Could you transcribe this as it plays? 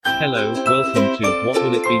Hello, welcome to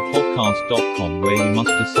WhatWillItBe Podcast.com, where you must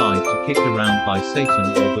decide to kick around by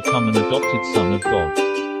Satan or become an adopted son of God.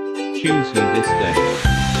 Choose you this day.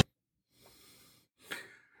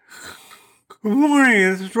 Good morning,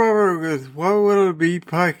 this is Robert with What Will It Be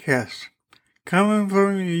Podcast, coming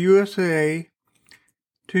from the USA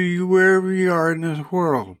to you wherever you are in this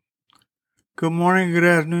world. Good morning, good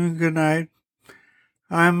afternoon, good night.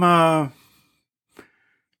 I'm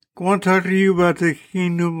going to talk to you about the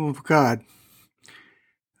kingdom of God.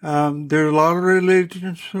 There's a lot of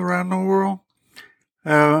religions around the world.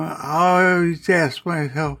 I always ask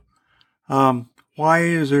myself, why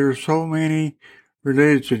is there so many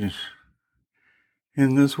religions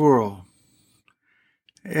in this world?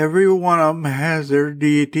 Every one of them has their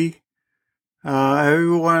deity.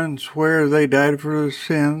 Everyone swears they died for their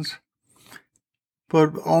sins.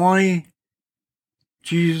 But only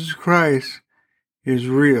Jesus Christ is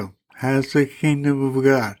real, has the kingdom of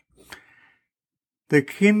God. The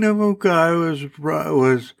kingdom of God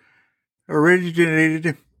was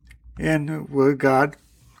originated in with God.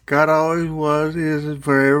 God always was, is, and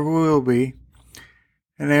forever will be.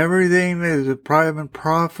 And everything that has probably been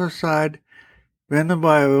prophesied in the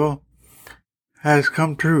Bible has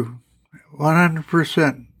come true.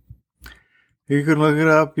 100%. You can look it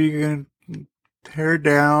up, you can tear it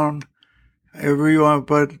down, every one,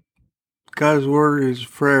 but God's word is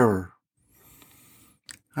forever.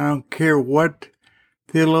 I don't care what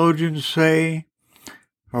theologians say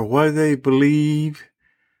or what they believe.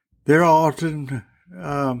 They're often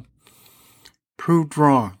proved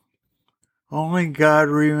wrong. Only God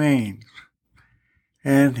remains.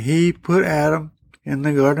 And He put Adam in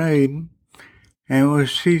the Garden of Eden and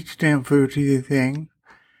was teaching him fruity things.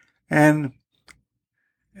 And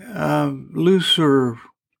Lucifer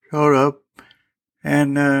showed up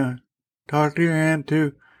and talked him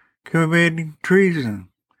into committing treason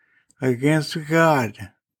against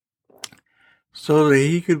God so that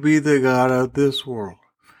he could be the God of this world.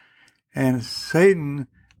 And Satan,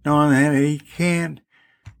 knowing that he can't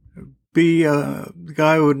be,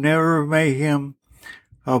 God would never make him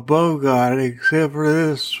above God except for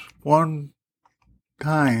this one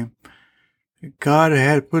time. God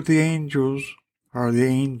had put the angels, or the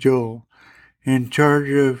angel, in charge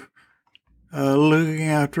of looking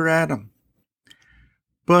after Adam.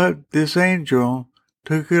 But this angel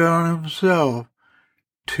took it on himself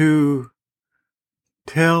to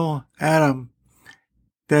tell Adam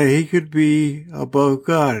that he could be above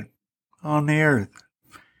God on the earth.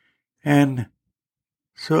 And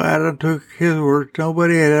so Adam took his word.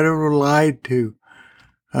 Nobody had ever lied to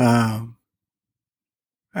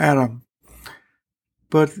Adam.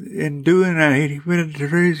 But in doing that, he committed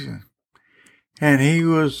treason. And he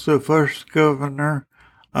was the first governor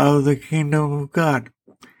of the kingdom of God.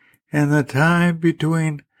 And the time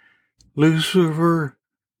between Lucifer,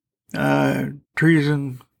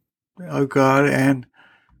 treason of God, and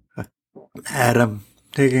Adam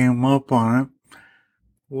taking him up on it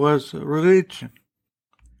was religion.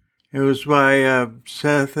 It was by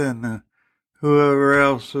Seth and whoever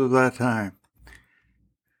else of that time.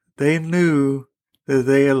 They knew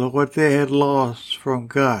that what they had lost from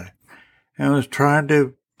God and was trying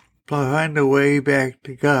to find a way back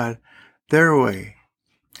to God, their way.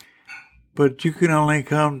 But you can only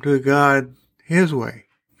come to God His way.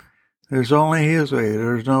 There's only His way.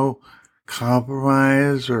 There's no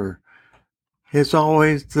compromise, or it's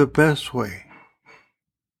always the best way.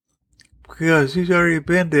 Because He's already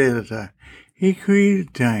been there at the time. He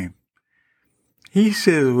created time. He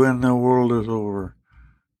says when the world is over.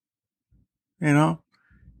 You know,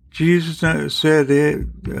 Jesus said it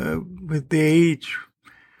with the age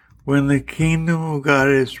when the kingdom of God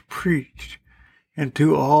is preached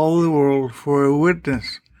into all the world for a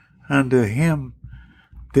witness unto Him,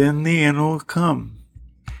 then the end will come.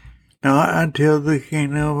 Not until the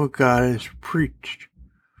kingdom of God is preached.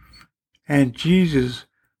 And Jesus,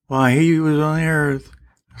 while He was on the earth,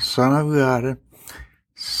 the Son of God,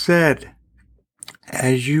 said,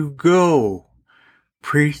 as you go,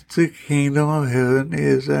 preach the kingdom of heaven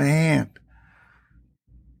is at hand.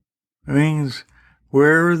 It means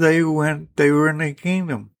wherever they went, they were in the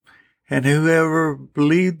kingdom. And whoever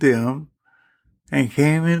believed them and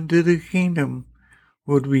came into the kingdom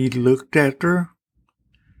would be looked after.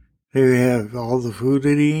 They would have all the food to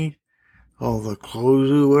eat, all the clothes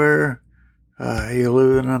to wear. You'll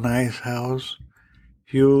live in a nice house.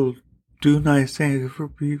 You'll do nice things for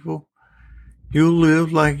people. You'll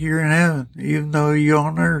live like you're in heaven, even though you're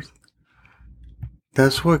on earth.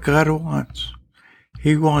 That's what God wants.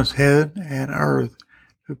 He wants heaven and earth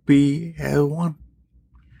to be as one.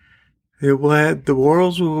 The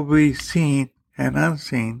worlds will be seen and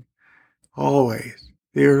unseen, always.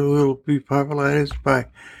 The earth will be populated by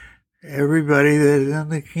everybody that is in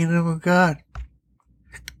the kingdom of God.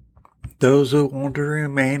 Those who want to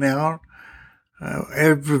remain out,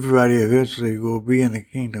 everybody eventually will be in the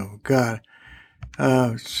kingdom of God.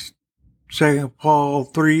 2 Paul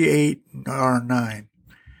 3:8 or 9.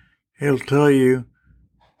 It'll tell you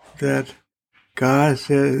that God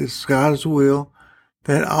says it's God's will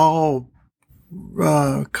that all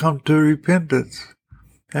come to repentance.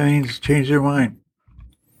 That means change their mind.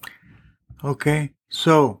 Okay,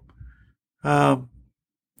 so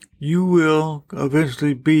you will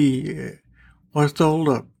eventually be, what's the hold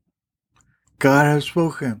up? God has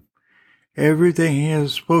spoken. Everything He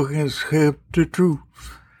has spoken is kept the truth.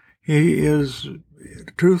 He is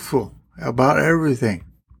truthful about everything.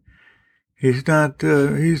 He's not,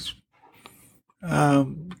 he's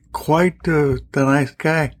quite the nice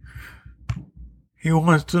guy. He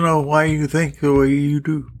wants to know why you think the way you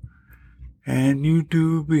do. And you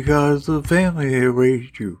do because the family that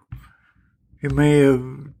raised you. You may have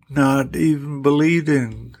not even believed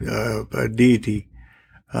in a deity,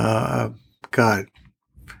 God.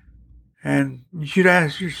 And you should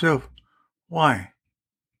ask yourself, why?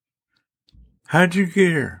 How did you get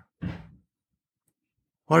here?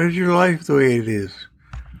 What is your life the way it is?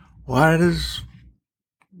 Why does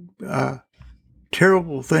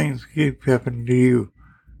terrible things keep happening to you?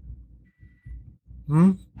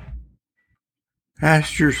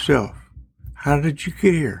 Ask yourself, how did you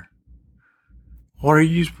get here? What are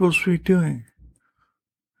you supposed to be doing?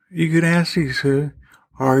 You can ask these,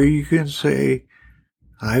 or you can say,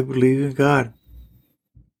 I believe in God.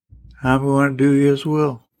 I'm going to do His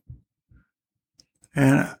will.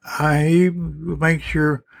 And I make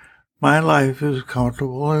sure my life is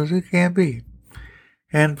comfortable as it can be.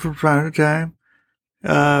 And from time to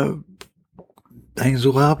time, things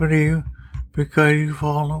will happen to you because you've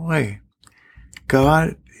fallen away.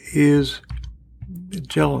 God is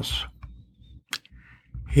jealous.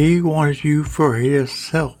 He wants you for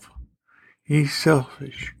Himself. He's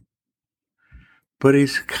selfish. But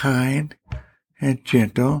He's kind and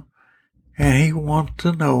gentle, and He wants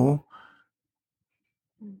to know,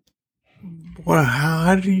 well,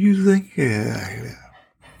 how do you think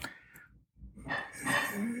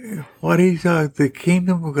what the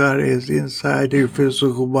kingdom of God is inside your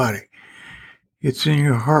physical body. It's in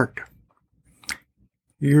your heart.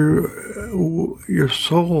 Your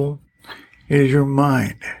soul is your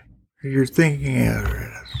mind. Your thinking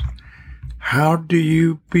apparatus. How do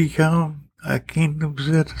you become a kingdom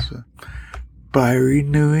citizen? By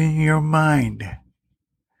renewing your mind.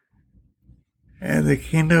 And the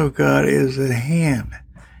kingdom of God is at hand.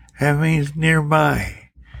 That means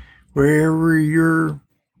nearby. Wherever you're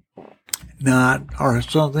not, or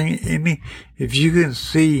something, if you can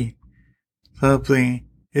see something,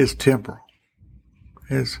 it's temporal.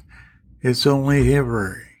 It's only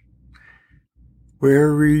temporary.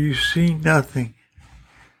 Wherever you see nothing,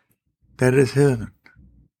 that is heaven.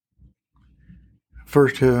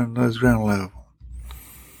 First heaven is ground level.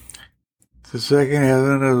 The second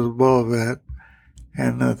heaven is above that,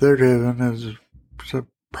 and the third heaven is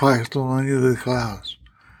approximately the clouds.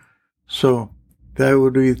 So that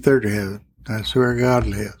would be third heaven. That's where God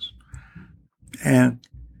lives. And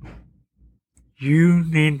you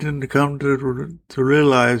need to come to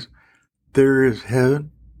realize there is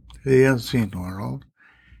heaven, the unseen world,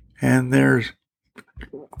 and there's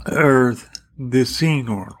earth, the seen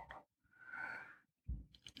world.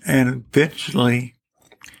 And eventually,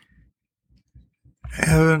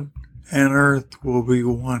 heaven and earth will be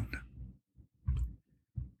one.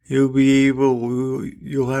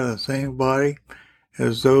 You'll have the same body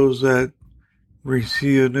as those that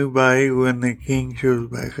receive a new body when the King shows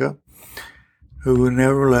back up, who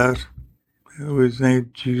never left, who was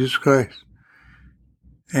named Jesus Christ.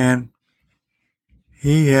 And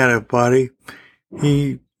He had a body.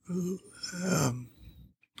 He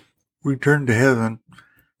returned to heaven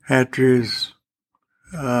after His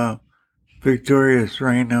victorious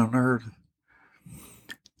reign on earth.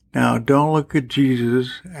 Now, don't look at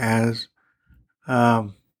Jesus as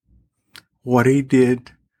what He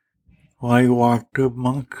did while He walked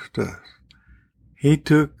amongst us. He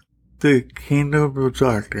took the kingdom of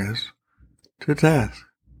darkness to task.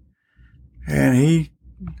 And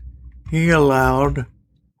He allowed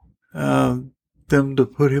them to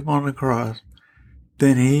put Him on the cross.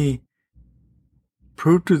 Then He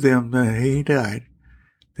proved to them that He died,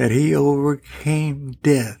 that He overcame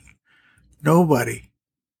death. Nobody,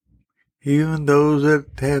 even those that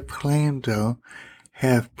have claimed to,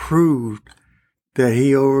 have proved that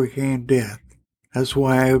He overcame death. That's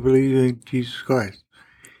why I believe in Jesus Christ.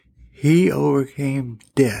 He overcame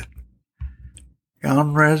death.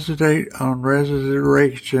 on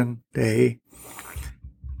Resurrection Day,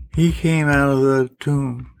 he came out of the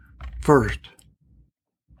tomb first.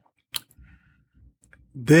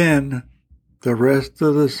 Then the rest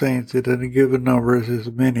of the saints, it doesn't give a number, it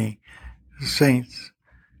says many saints,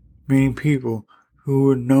 meaning people who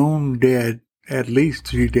were known dead at least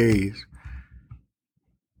 3 days,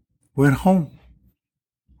 went home,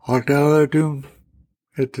 walked out of the tomb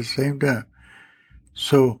at the same time.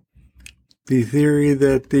 So the theory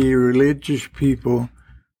that the religious people,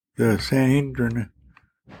 the Sanhedrin,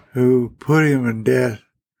 who put him in death,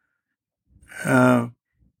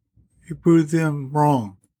 he proved them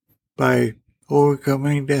wrong by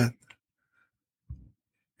overcoming death.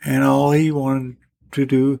 And all he wanted to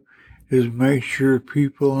do is make sure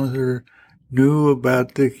people there knew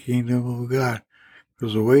about the kingdom of God.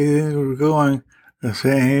 Because the way things were going, the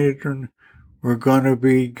Sanhedrin were going to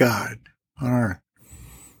be God on earth.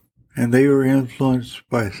 And they were influenced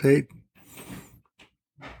by Satan.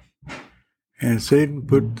 And Satan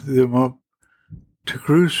put them up to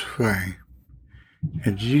crucify him.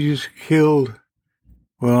 And Jesus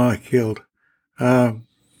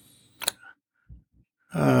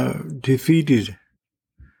defeated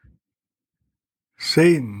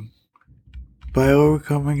Satan by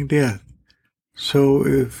overcoming death. So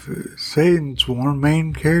if Satan's one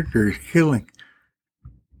main character is killing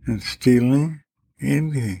and stealing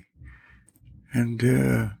anything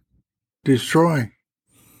and destroying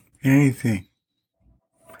anything,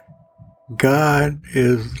 God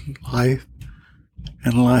is life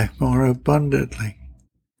and life more abundantly.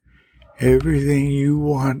 Everything you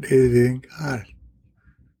want is in God.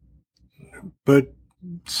 But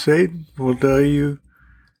Satan will tell you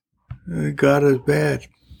God is bad.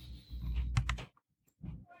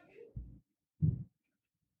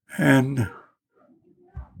 And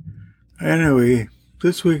anyway,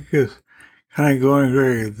 this week is kind of going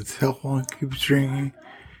great. The telephone keeps ringing.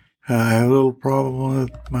 I have a little problem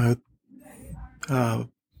with my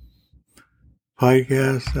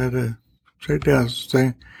podcast. I had to check down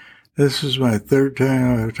something. This is my third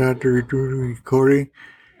time I've tried to do the recording,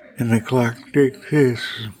 and the clock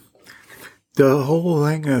ticks. The whole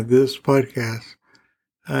thing of this podcast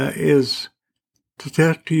is to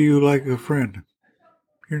talk to you like a friend,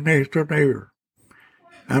 your next door neighbor.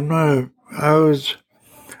 I was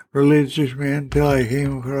a religious man until I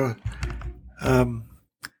came across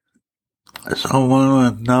someone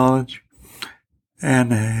with knowledge,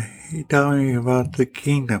 and he taught me about the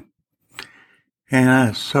kingdom. And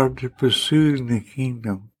I started pursuing the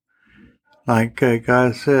kingdom. Like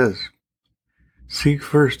God says, seek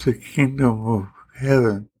first the kingdom of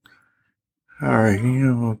heaven, or the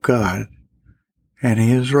kingdom of God, and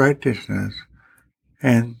His righteousness.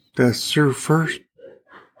 And that's your first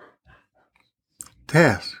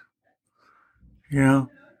task. You know,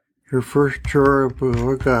 your first chore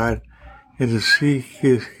before God is to seek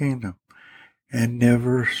His kingdom and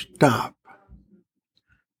never stop.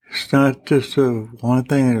 It's not just one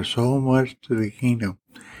thing, there's so much to the kingdom.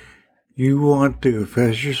 You want to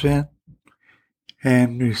confess your sin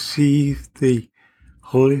and receive the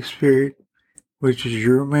Holy Spirit, which is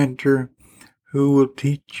your mentor, who will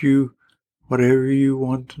teach you whatever you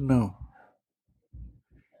want to know.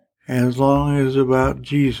 As long as it's about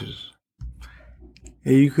Jesus.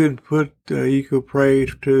 You could pray to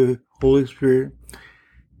the Holy Spirit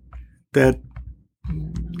that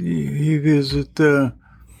He visit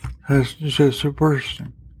just a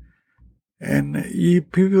person. And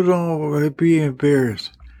people don't be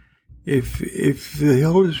embarrassed. If the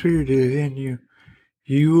Holy Spirit is in you,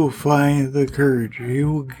 you will find the courage. He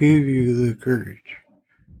will give you the courage.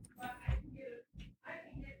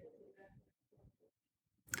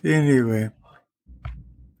 Anyway,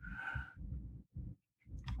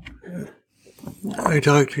 I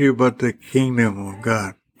talked to you about the kingdom of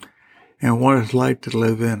God and what it's like to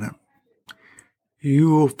live in it. You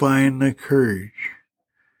will find the courage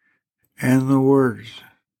and the words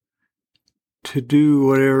to do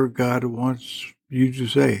whatever God wants you to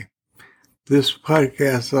say. This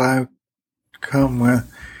podcast that I've come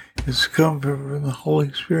with is come from the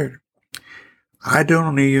Holy Spirit. I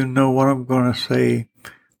don't even know what I'm going to say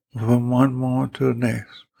from one moment to the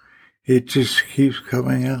next. It just keeps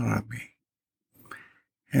coming out of me.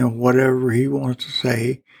 And whatever He wants to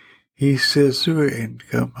say, He says to it, and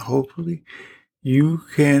hopefully you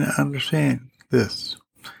can understand this.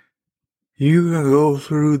 You can go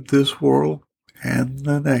through this world and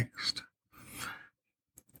the next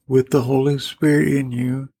with the Holy Spirit in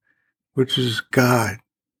you, which is God.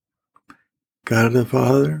 God the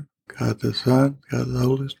Father, God the Son, God the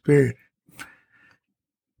Holy Spirit.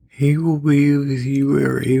 He will be with you,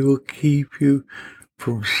 or He will keep you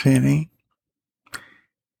from sinning.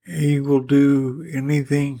 He will do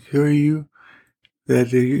anything for you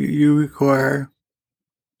that you require.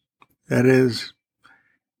 That is,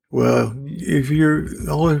 well, if the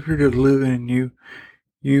Holy Spirit is living in you,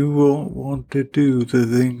 you won't want to do the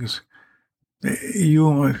things. You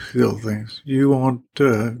won't steal things. You won't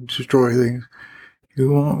destroy things.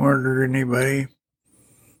 You won't murder anybody.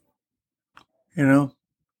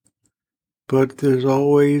 But there's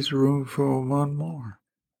always room for one more.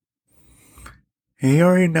 He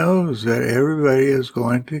already knows that everybody is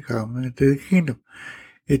going to come into the kingdom.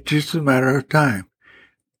 It's just a matter of time.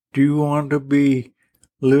 Do you want to be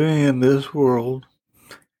living in this world,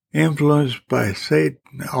 influenced by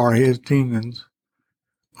Satan or his demons,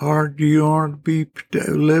 or do you want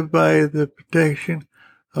to live by the protection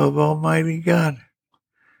of Almighty God,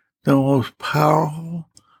 the most powerful,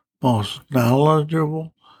 most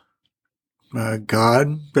knowledgeable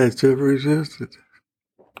God that's ever existed?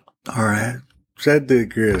 All right. Said the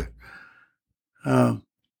good. I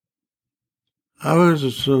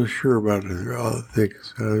wasn't so sure about all the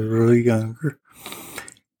things. I was really younger.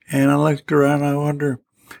 And I looked around,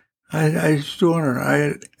 I used to wonder, I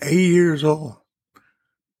had 8 years old.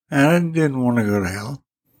 And I didn't want to go to hell.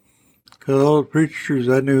 Because all the preachers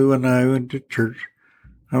I knew when I went to church,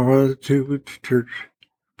 my brother too went to church.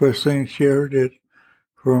 Best thing she ever did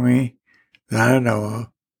for me that I know of.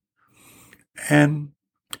 And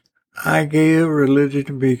I gave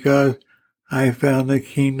religion because I found the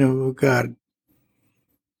kingdom of God.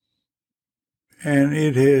 And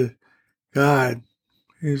it is God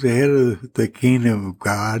who's the head of the kingdom of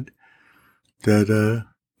God. Then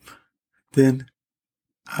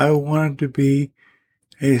I wanted to be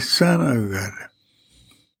a son of God.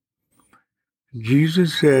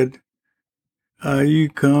 Jesus said, you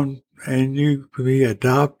come and you be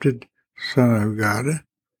adopted son of God.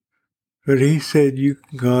 But he said you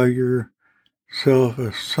can call yourself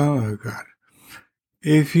a son of God.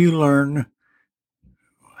 If you learn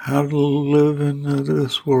how to live in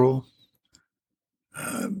this world,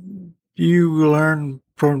 you learn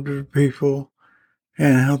from the people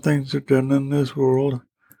and how things are done in this world.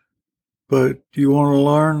 But you want to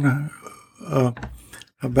learn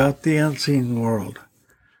about the unseen world.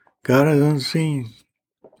 God is unseen.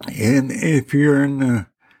 And if you're in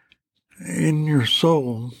your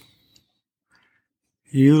soul,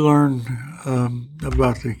 you learn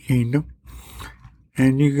about the kingdom,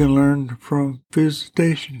 and you can learn from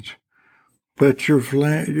visitations. But your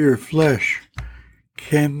flesh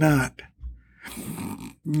cannot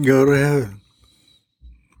go to heaven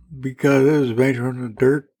because it was made from the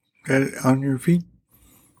dirt on your feet.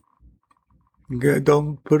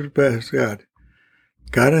 Don't put it past God.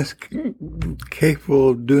 God is capable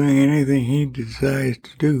of doing anything He decides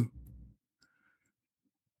to do.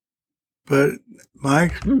 But my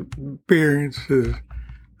experiences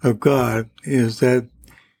of God is that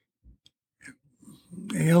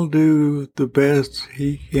He'll do the best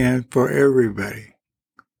He can for everybody.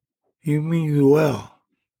 He means well.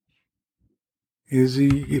 Is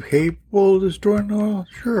He capable of destroying the world?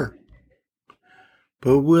 Sure.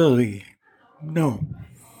 But will He? No.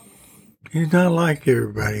 He's not like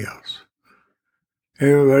everybody else.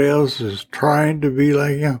 Everybody else is trying to be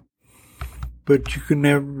like Him. But you can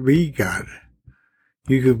never be God.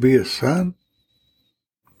 You could be a son,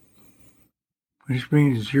 which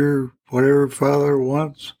means you're whatever Father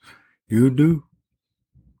wants, you do.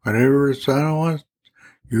 Whatever the Son wants,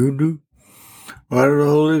 you do. Whatever the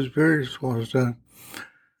Holy Spirit wants done,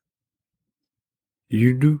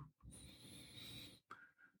 you do.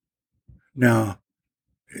 Now,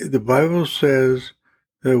 the Bible says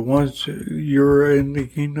that once you're in the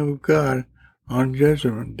kingdom of God on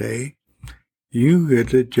Judgment Day, you get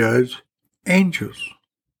to judge angels,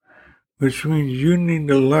 which means you need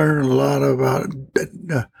to learn a lot about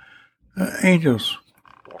angels.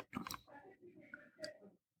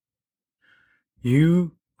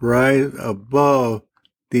 You rise above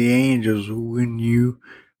the angels when you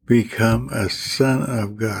become a son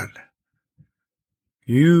of God.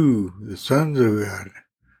 You, the sons of God,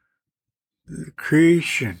 the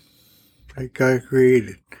creation that God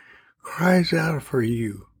created, cries out for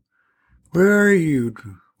you. Where are you?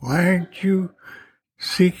 Why aren't you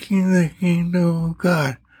seeking the kingdom of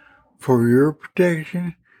God for your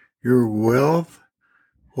protection, your wealth,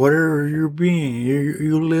 whatever you're being?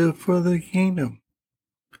 You live for the kingdom.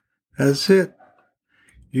 That's it.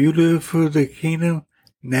 You live for the kingdom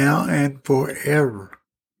now and forever.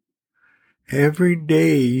 Every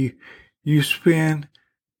day you spend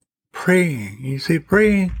praying. You say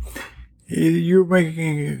praying, you're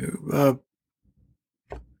making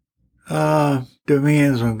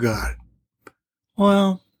demands on God.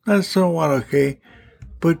 Well, that's somewhat okay,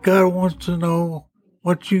 but God wants to know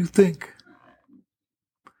what you think.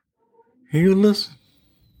 You listen.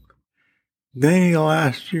 Then He'll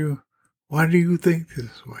ask you, why do you think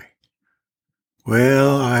this way?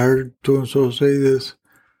 Well, I heard so-and-so say this.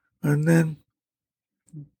 And then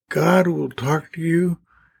God will talk to you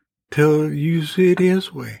till you see it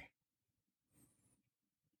His way.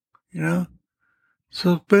 You know?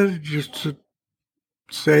 So it's better just to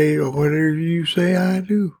say, whatever you say, I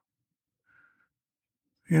do.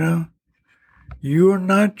 You know? You are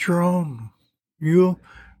not your own. You'll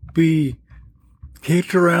be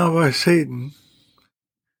kicked around by Satan,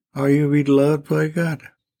 or you'll be loved by God.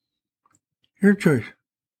 Your choice.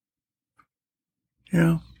 You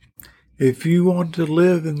know? If you want to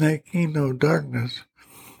live in that kingdom of darkness,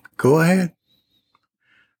 go ahead.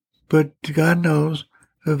 But God knows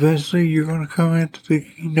eventually you're going to come into the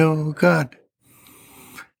kingdom of God.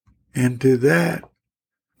 And to that,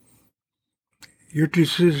 your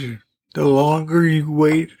decision. The longer you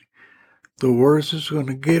wait, the worse it's going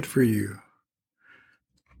to get for you.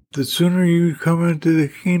 The sooner you come into the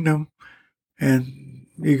kingdom, and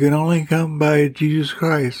you can only come by Jesus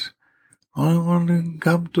Christ. Only one who can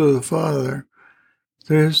come to the Father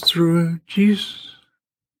is through Jesus.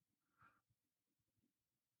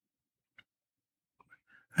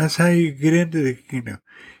 That's how you get into the kingdom.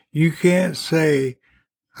 You can't say,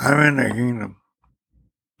 I'm in the kingdom.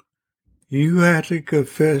 You have to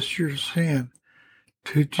confess your sin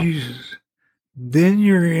to Jesus. Then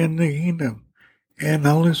you're in the kingdom. And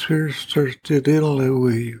the Holy Spirit starts to deal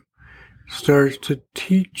with you. Starts to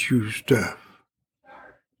teach you stuff.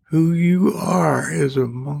 Who you are is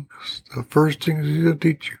amongst the first things He's going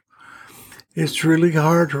to teach you. It's really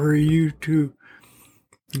hard for you to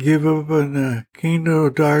give up on the kingdom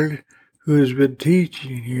of darkness who has been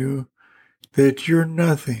teaching you that you're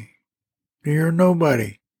nothing. You're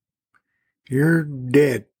nobody. You're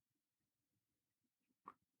dead.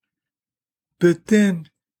 But then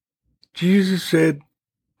Jesus said,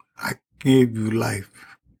 I gave you life.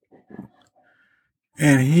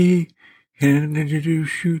 And He can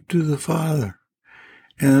introduce you to the Father.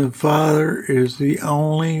 And the Father is the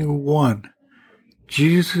only one.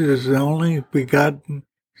 Jesus is the only begotten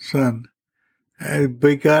Son.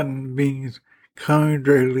 Begotten means coming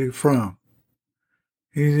directly from.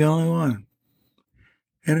 He's the only one.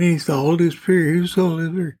 And He's the Holy Spirit. Who's the Holy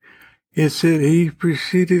Spirit? It said He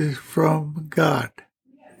proceeded from God.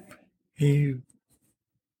 He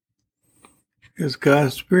is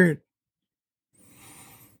God's Spirit.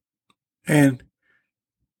 And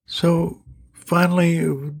so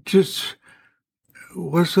finally, just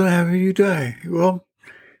what's going to happen when you die? Well,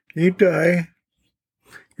 you die,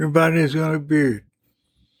 your body is going to be buried.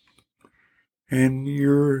 And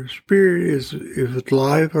your spirit is, if it's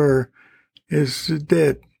alive or is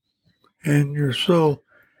dead. And your soul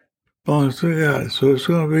belongs to God. So it's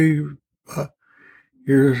going to be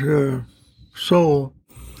your soul,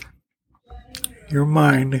 your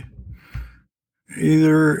mind.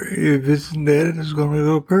 Either if it's dead, it's going to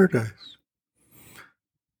go to paradise.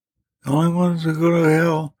 The only ones that go to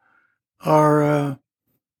hell are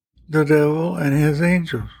the devil and his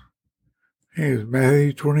angels. It's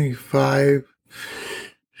Matthew 25,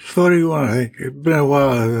 41, I think. It's been a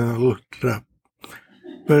while since I looked it up.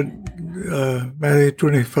 But Matthew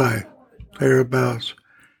 25, thereabouts,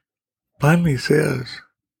 plainly says,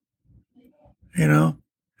 and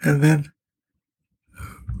then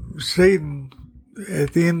Satan,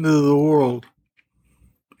 at the end of the world,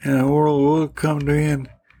 and the world will come to an end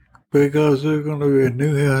because there's going to be a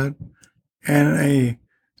new heaven and a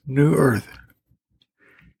new earth.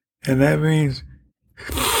 And that means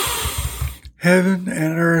heaven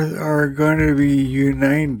and earth are going to be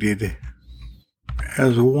united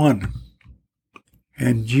as one.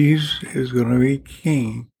 And Jesus is going to be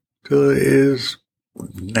king till he is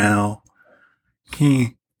now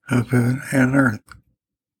king of heaven and earth.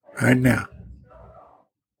 Right now.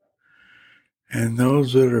 And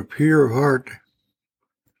those that are pure of heart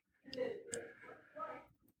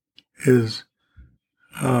is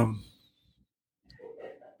going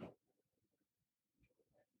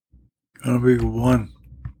to be one.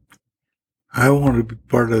 I want to be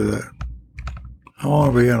part of that. I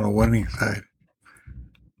want to be on the winning side.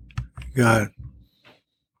 God,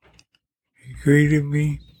 He created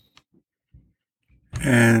me,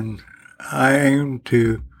 and I aim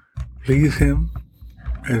to please Him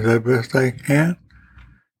as the best I can,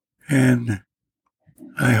 and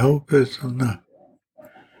I hope it's enough.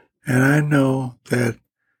 And I know that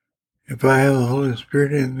if I have the Holy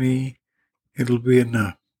Spirit in me, it'll be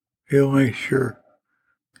enough. He'll make sure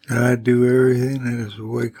that I do everything that is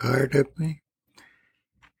awake hard at me.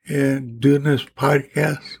 And doing this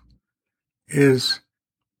podcast is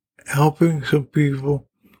helping some people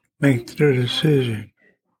make their decision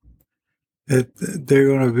that they're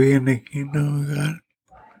going to be in the kingdom of God,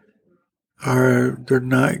 or they're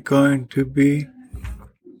not going to be.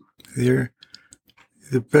 The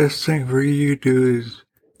best thing for you to do is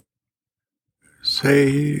say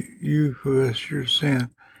you confess your sin.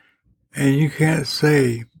 And you can't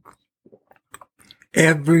say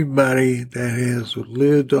everybody that has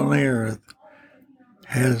lived on the earth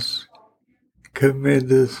has committed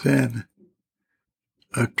the sin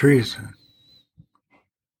of treason,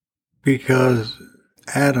 because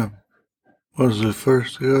Adam was the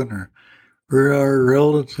first sinner. We are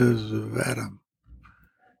relatives of Adam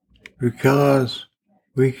because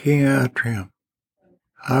we came after him,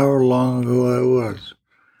 however long ago that was.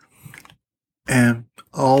 And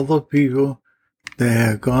all the people that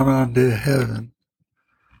have gone on to heaven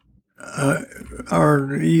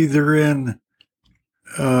are either in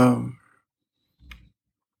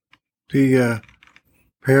the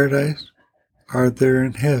paradise or they're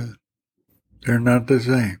in heaven. They're not the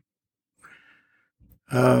same.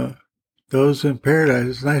 Those in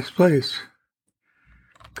paradise, nice place,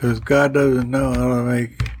 because God doesn't know how to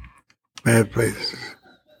make bad places.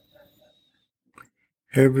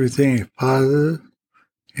 Everything is positive,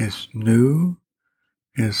 it's new,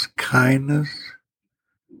 it's kindness.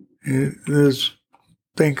 This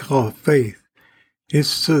thing called faith.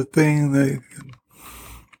 It's the thing that,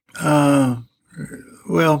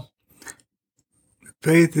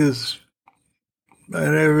 faith is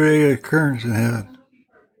an everyday occurrence in heaven.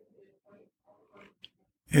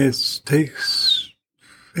 It takes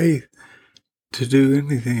faith to do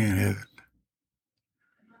anything in heaven.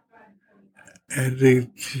 And they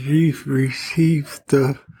receive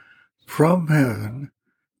stuff from heaven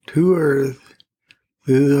to earth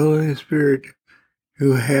through the Holy Spirit,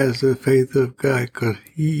 who has the faith of God, because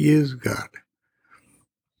He is God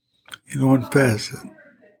in one facet.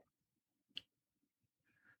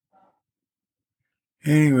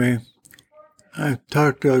 Anyway, I've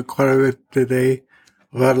talked quite a bit today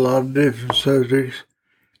about a lot of different subjects,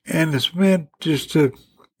 and it's meant just to,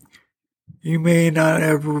 you may not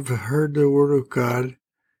ever have heard the Word of God,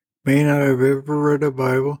 may not have ever read the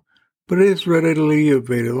Bible, but it's readily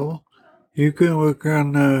available. You can look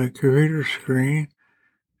on the computer screen,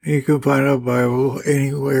 you can find a Bible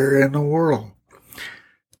anywhere in the world.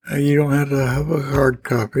 You don't have to have a hard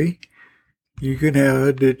copy. You can have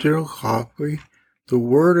a digital copy. The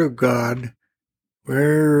Word of God,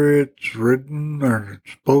 where it's written or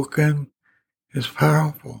spoken, is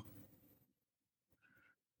powerful.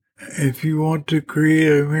 If you want to create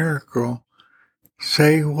a miracle,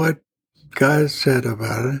 say what God said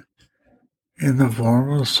about it in the form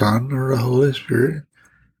of the Son or the Holy Spirit,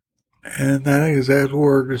 and that exact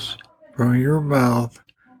words from your mouth.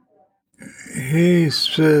 He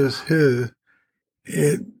says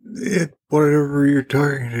whatever you're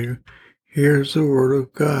talking to, here's the Word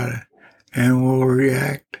of God and will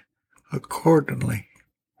react accordingly.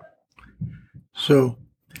 So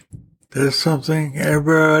that's something,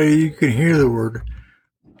 everybody, you can hear the Word,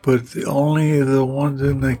 but only the ones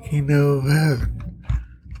in the kingdom of heaven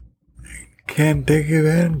can take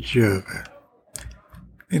advantage of it.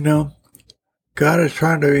 You know, God is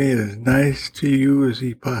trying to be as nice to you as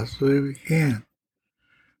He possibly can.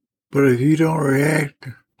 But if you don't react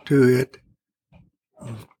to it,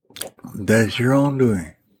 that's your own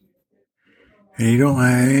doing. And you don't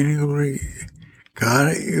have any,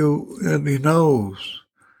 God, He knows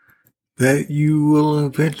that you will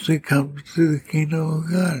eventually come to the kingdom of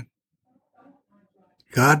God.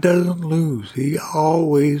 God doesn't lose. He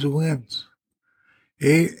always wins.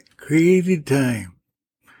 It created time.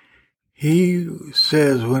 He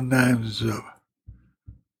says when time is up.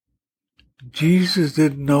 Jesus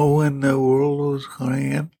didn't know when the world was going to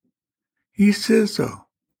end. He says so.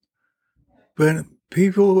 But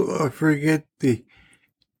people forget the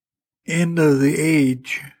end of the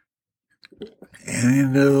age and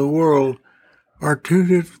end of the world are two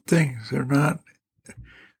different things. They're not,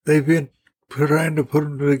 they've been trying to put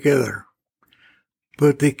them together.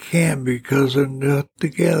 But they can't, because they're not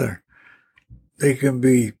together. They can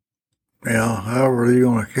be, however you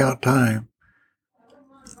want to count time.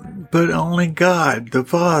 But only God, the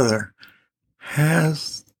Father,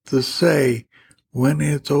 has the say when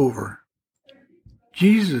it's over.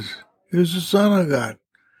 Jesus, who's the Son of God,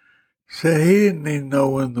 said He didn't even know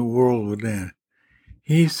when the world would end.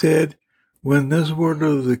 He said, when this word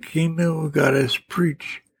of the kingdom of God is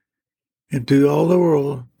preached into all the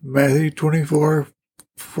world, Matthew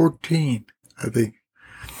 24:14, I think.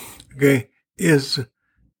 okay, is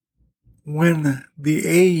when the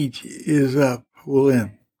age is up, will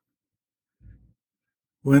end.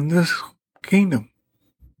 When this kingdom.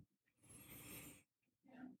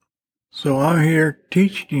 So I'm here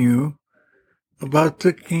teaching you about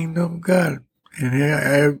the kingdom of God. And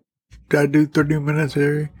I do 30 minutes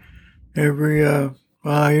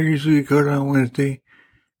I usually go on Wednesday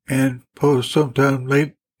and post sometime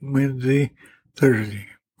late Wednesday, Thursday.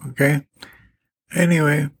 Okay?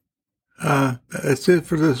 Anyway, that's it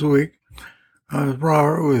for this week. I'm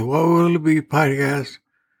Robert with What Will It Be podcast.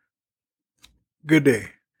 Good day.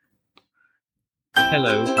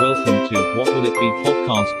 Hello, welcome to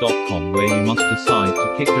whatwillitbepodcast.com, where you must decide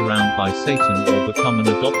to kick around by Satan or become an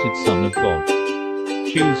adopted son of God.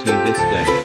 Choose you this day.